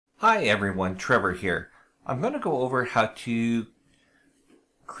Hi everyone, Trevor here. I'm going to go over how to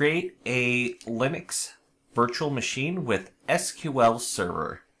create a Linux virtual machine with SQL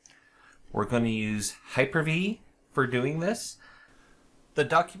Server. We're going to use Hyper-V for doing this. The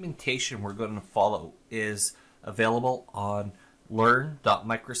documentation we're going to follow is available on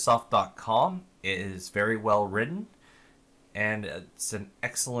learn.microsoft.com. It is very well written and it's an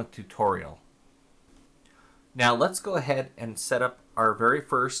excellent tutorial. Now let's go ahead and set up our very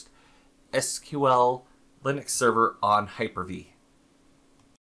first SQL Linux server on Hyper-V.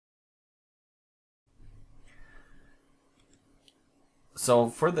 So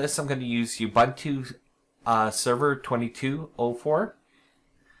for this, I'm going to use Ubuntu server 2204.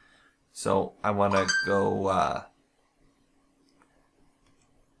 So I want to go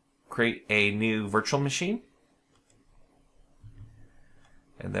create a new virtual machine.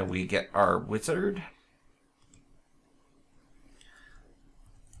 And then we get our wizard.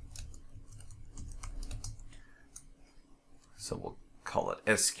 So we'll call it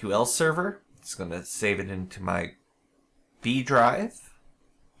SQL Server. It's going to save it into my V drive.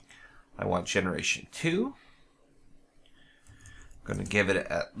 I want generation 2. I'm going to give it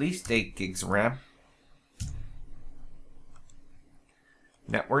at least 8 gigs RAM.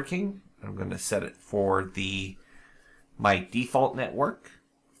 Networking, I'm going to set it for my default network,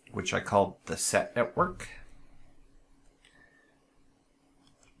 which I called the set network.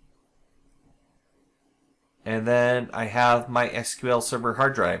 And then I have my SQL Server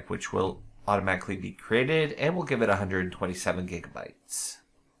hard drive, which will automatically be created, and we'll give it 127 gigabytes.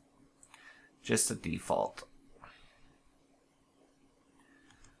 Just the default.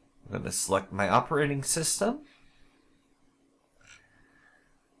 I'm going to select my operating system.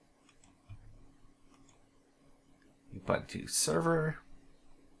 Ubuntu server.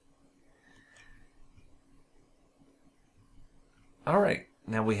 Alright.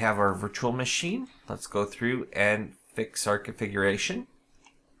 Now we have our virtual machine. Let's go through and fix our configuration.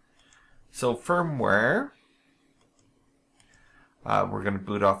 So firmware, we're going to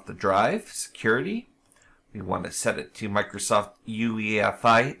boot off the drive. Security, we want to set it to Microsoft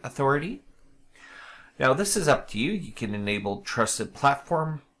UEFI authority. Now this is up to you. You can enable trusted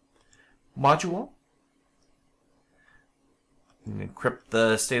platform module and encrypt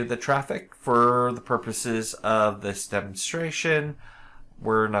the state of the traffic. For the purposes of this demonstration,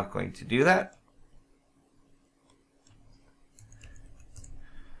 we're not going to do that.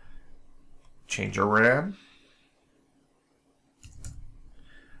 Change our RAM.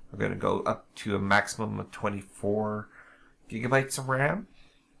 We're going to go up to a maximum of 24 gigabytes of RAM.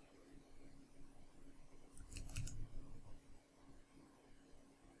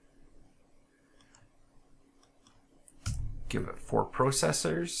 Give it 4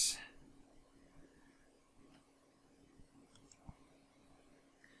 processors.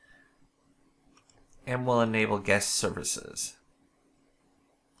 And we'll enable guest services.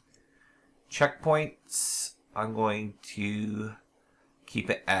 Checkpoints, I'm going to keep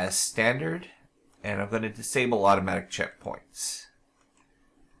it as standard, and I'm going to disable automatic checkpoints.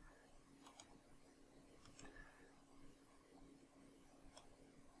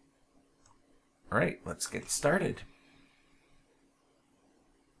 Alright, let's get started.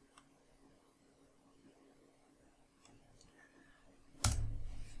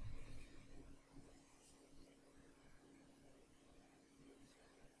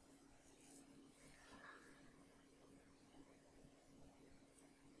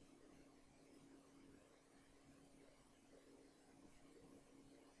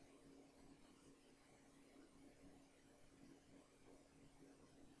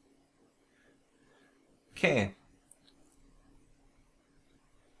 Okay,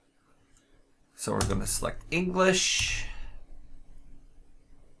 so we're going to select English.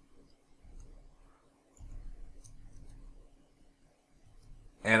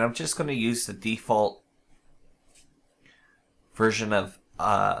 And I'm just going to use the default version of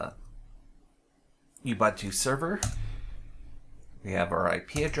Ubuntu server. We have our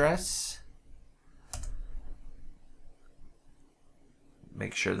IP address.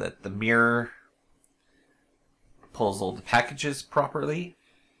 Make sure that the mirror pulls all the packages properly,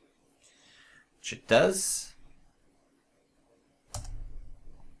 which it does. I'm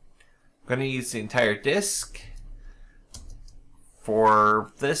going to use the entire disk.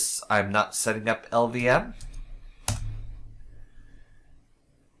 For this, I'm not setting up LVM.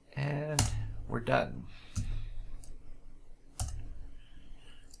 And we're done.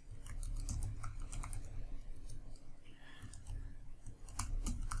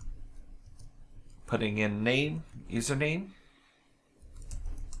 Putting in name, username.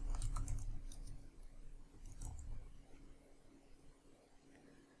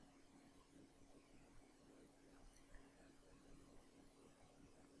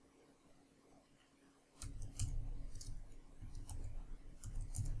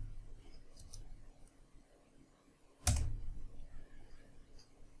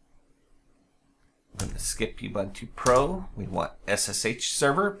 skip Ubuntu Pro. We want SSH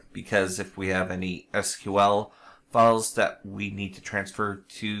server because if we have any SQL files that we need to transfer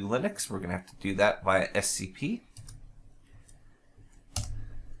to Linux, we're going to have to do that via SCP.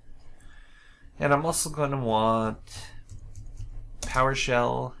 And I'm also going to want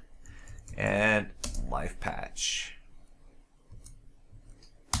PowerShell and LivePatch.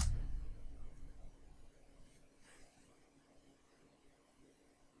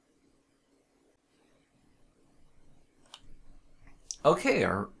 Okay,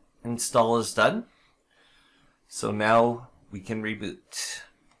 our install is done. So now we can reboot.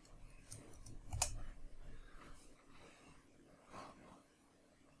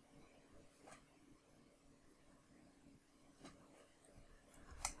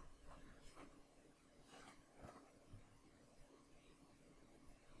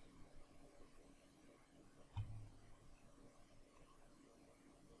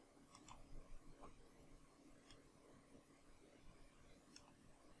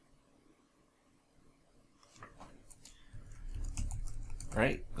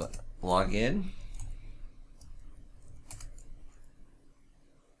 Alright, log in.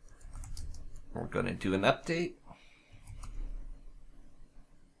 We're going to do an update.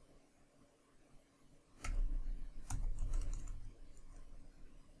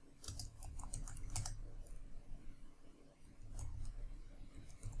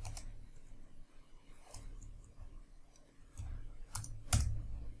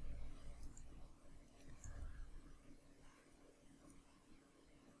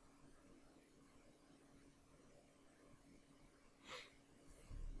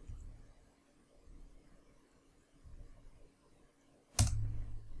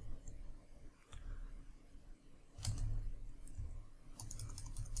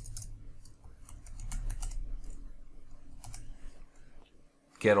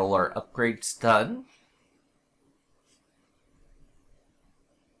 Get all our upgrades done.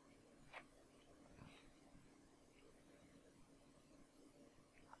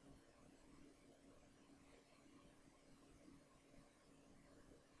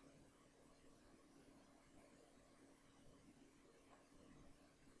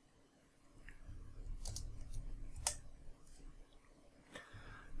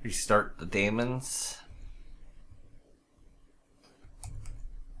 Restart the daemons.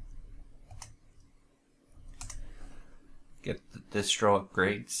 Get the distro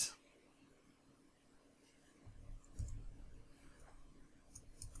upgrades.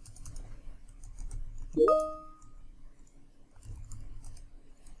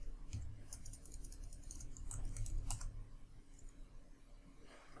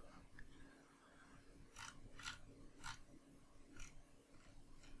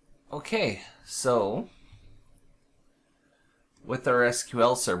 Okay, so with our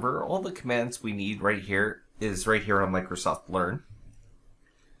SQL server, all the commands we need right here is right here on Microsoft Learn.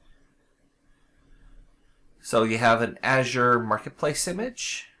 So you have an Azure Marketplace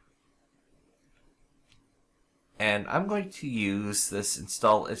image. And I'm going to use this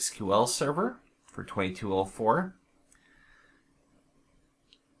install SQL server for 2204.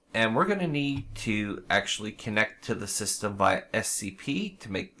 And we're going to need to actually connect to the system via SCP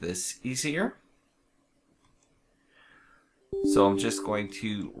to make this easier. So I'm just going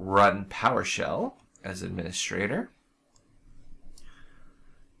to run PowerShell as administrator.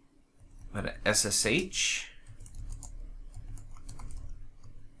 I'm going to SSH.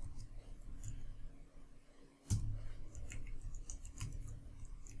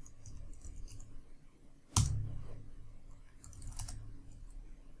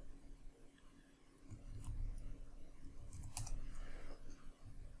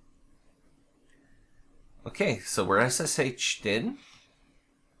 Okay, so we're SSH'd in.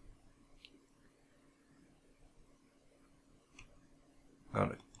 I'm going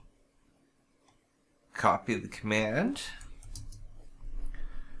to copy the command.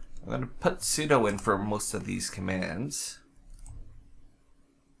 I'm going to put sudo in for most of these commands.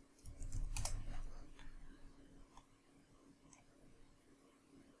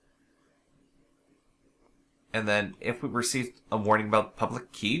 And then if we receive a warning about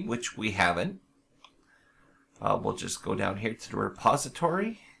public key, which we haven't, we'll just go down here to the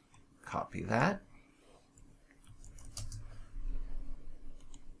repository, copy that.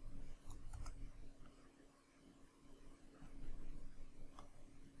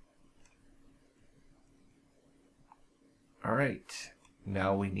 All right,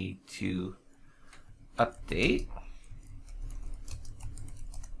 now we need to update.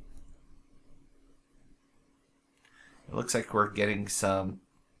 It looks like we're getting some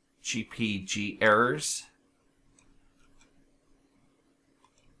GPG errors.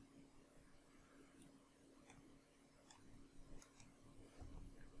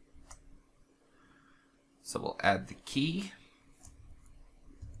 So we'll add the key.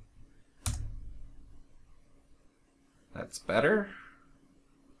 That's better.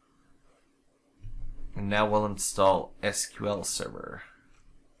 And now we'll install SQL Server.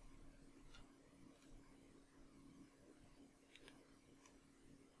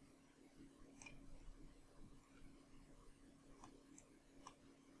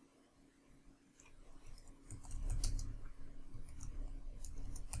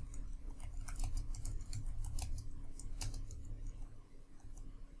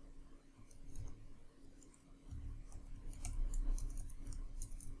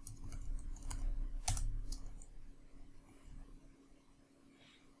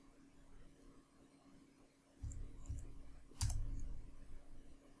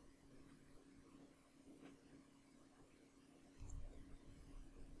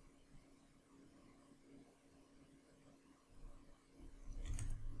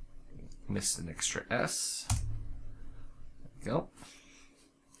 Missed an extra S. There we go.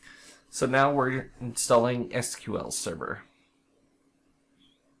 So now we're installing SQL Server.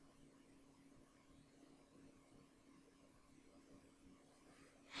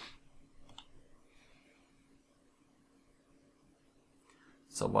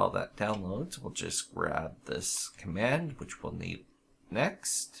 So while that downloads, we'll just grab this command, which we'll need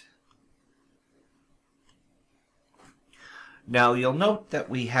next. Now you'll note that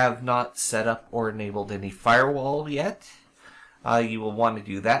we have not set up or enabled any firewall yet. You will want to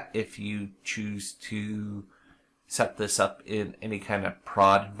do that if you choose to set this up in any kind of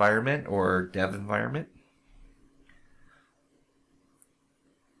prod environment or dev environment.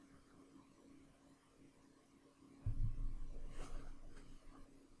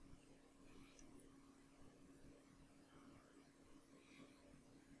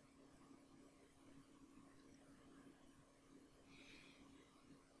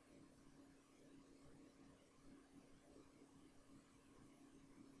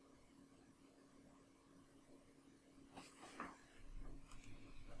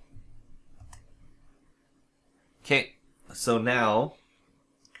 Okay, so now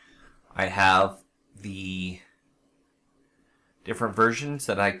I have the different versions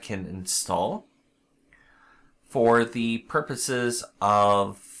that I can install. For the purposes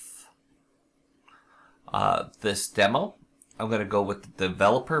of this demo, I'm going to go with the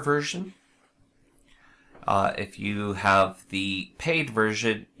developer version. If you have the paid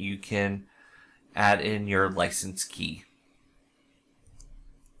version, you can add in your license key.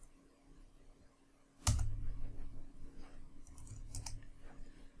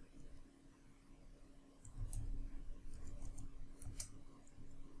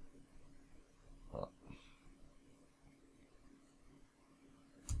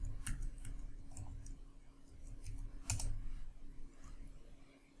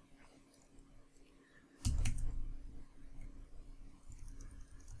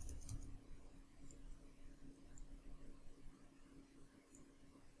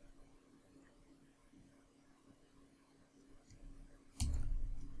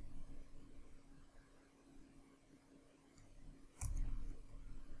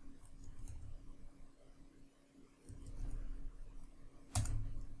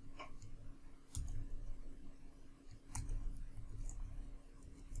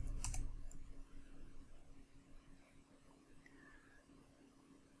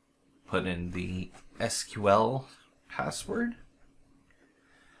 Put in the SQL password.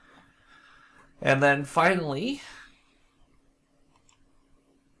 And then finally,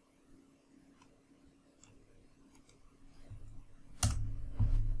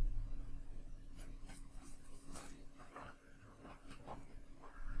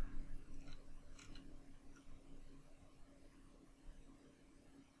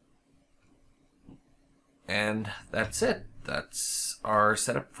 and that's it. That's our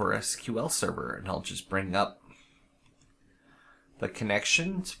setup for SQL Server, and I'll just bring up the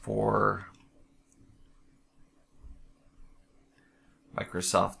connections for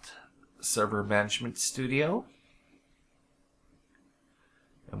Microsoft Server Management Studio,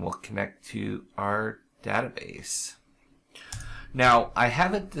 and we'll connect to our database. Now, I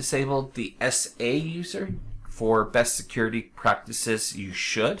haven't disabled the SA user. For best security practices, you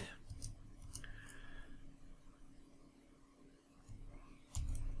should.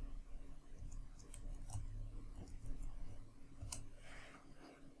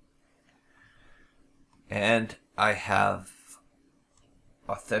 And I have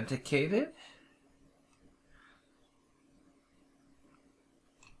authenticated.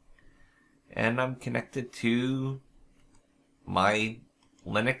 And I'm connected to my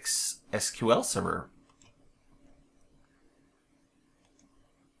Linux SQL server.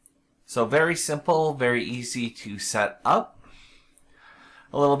 So very simple, very easy to set up.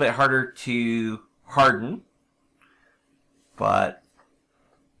 A little bit harder to harden, but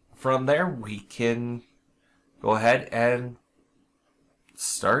from there we can go ahead and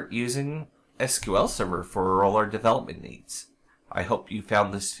start using SQL Server for all our development needs. I hope you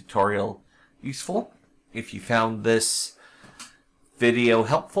found this tutorial useful. If you found this video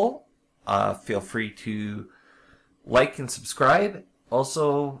helpful, feel free to like and subscribe.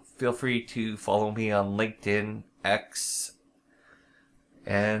 Also, feel free to follow me on LinkedIn, X,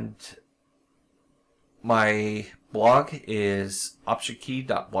 and my blog is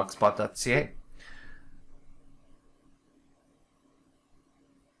optionkey.blogspot.ca.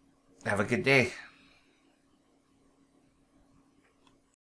 Have a good day.